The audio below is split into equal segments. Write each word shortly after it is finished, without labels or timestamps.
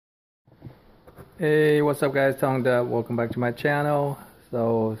Hey, what's up guys, DUBB. Welcome back to my channel.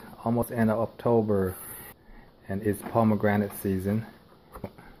 So almost end of October and it's pomegranate season.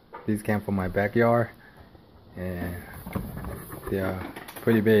 These came from my backyard and they are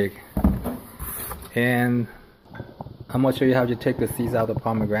pretty big, and I'm going to show you how to take the seeds out of the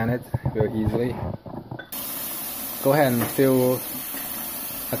pomegranate very easily. Go ahead and fill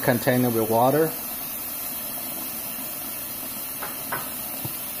a container with water.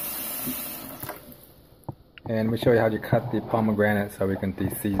 And let me show you how to cut the pomegranate so we can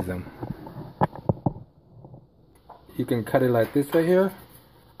de-seeds them. You can cut it like this right here.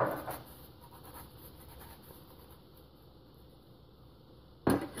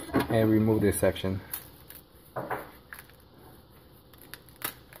 And remove this section.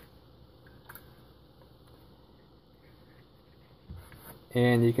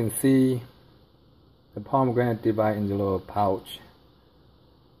 And you can see the pomegranate divide into a little pouch.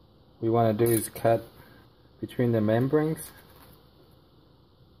 What we want to do is cut between the membranes.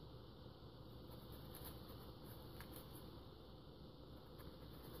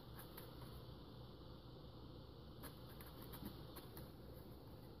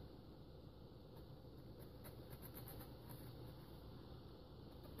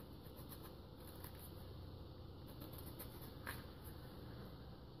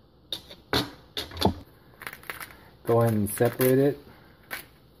 Go ahead and separate it.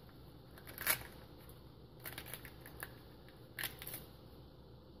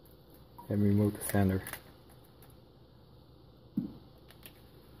 And remove the center.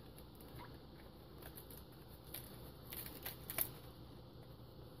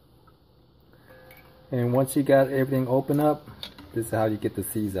 And once you got everything open up, this is how you get the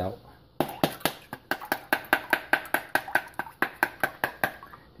seeds out.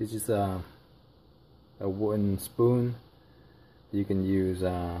 This is a wooden spoon. You can use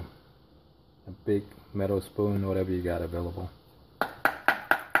a big metal spoon, whatever you got available.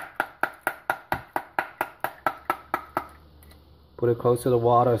 Put it close to the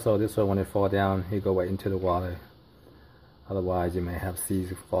water so this way when it falls down, you go right into the water. Otherwise you may have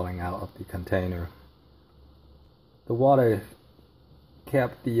seeds falling out of the container. The water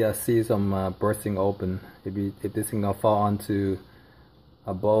kept the seeds from bursting open. If this thing gonna fall onto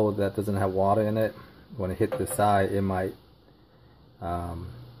a bowl that doesn't have water in it, when it hit the side, it might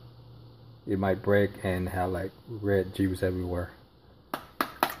break and have like red juice everywhere.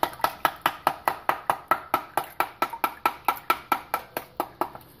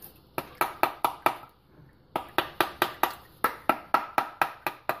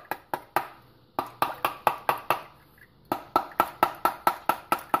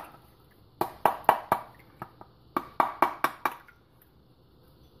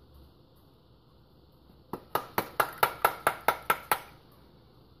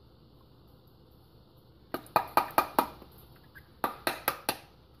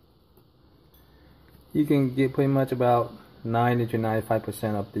 You can get pretty much about 90 to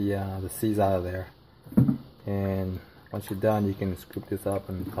 95% of the seeds out of there. And once you're done, you can scoop this up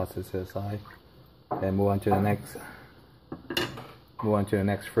and toss this to the side, and move on to the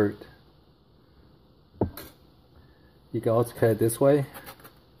next fruit. You can also cut it this way.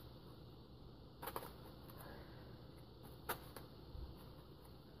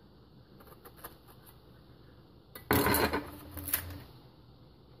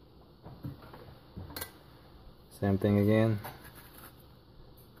 Same thing again.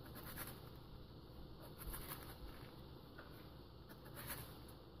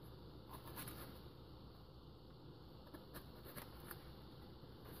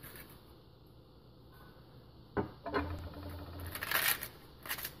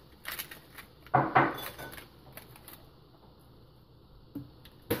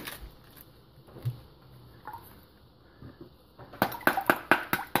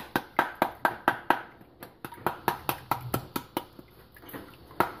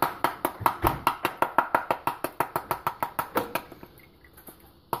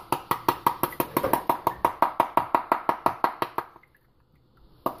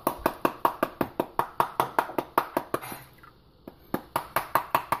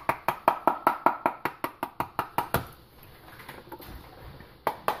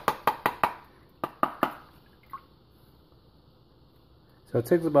 So it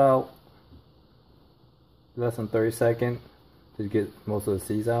takes about less than 30 seconds to get most of the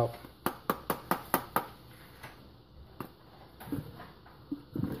seeds out.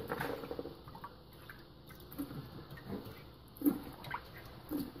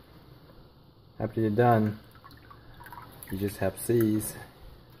 After you're done, you just have seeds.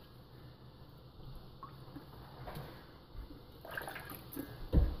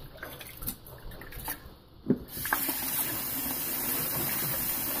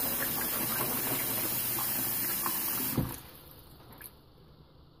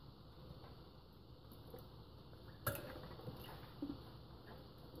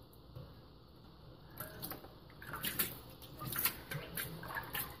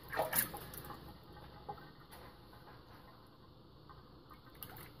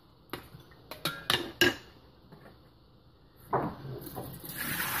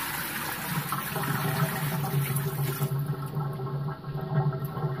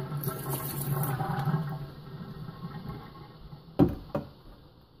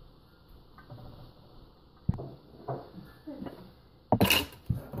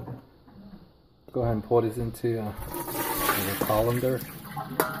 Go ahead and pour this into a colander.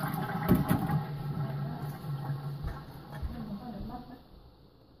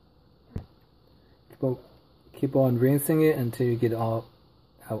 Keep on rinsing it until you get out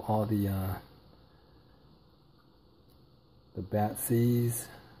all the bad seeds,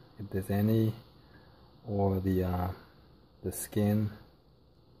 if there's any, or the skin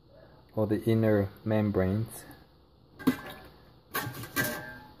or the inner membranes.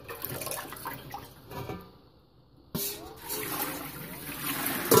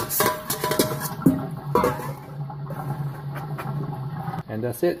 And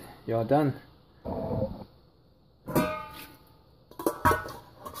that's it, you're done.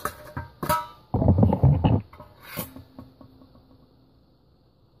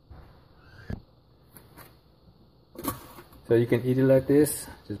 So you can eat it like this,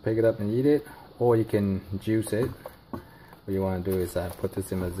 just pick it up and eat it, or you can juice it. What you want to do is put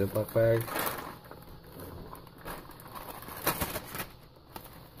this in a Ziploc bag.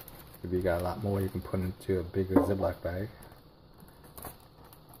 If you got a lot more, you can put it into a bigger Ziploc bag.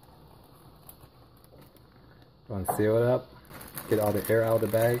 Go and seal it up, get all the air out of the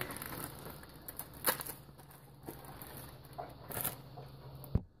bag.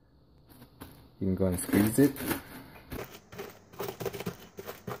 You can go and squeeze it.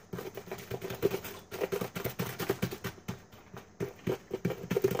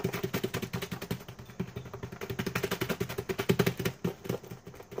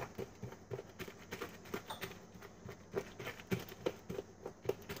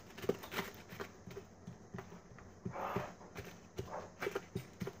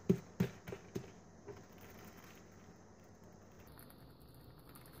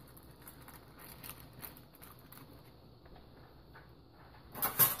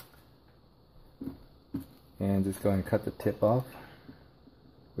 And just go and cut the tip off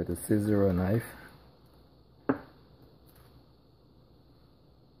with a scissor or a knife.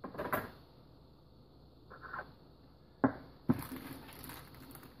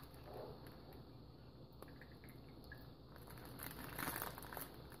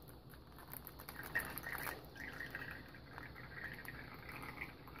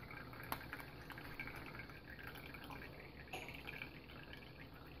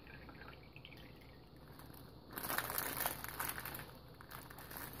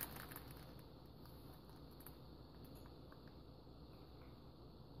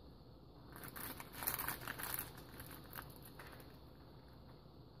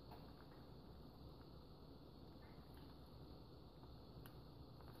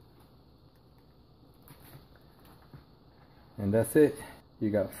 And that's it.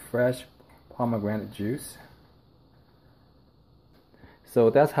 You got fresh pomegranate juice. So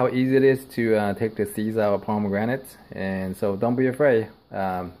that's how easy it is to take the seeds out of pomegranates. And so don't be afraid.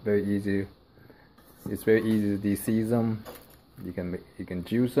 Very easy. It's very easy to de-seed them. You can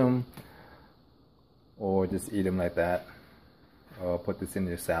juice them, or just eat them like that, or put this in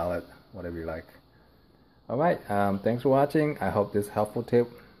your salad, whatever you like. All right. Thanks for watching. I hope this helpful tip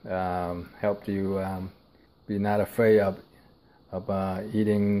helped you be not afraid of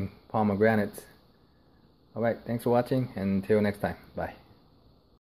eating pomegranates. Alright, thanks for watching, and until next time, bye.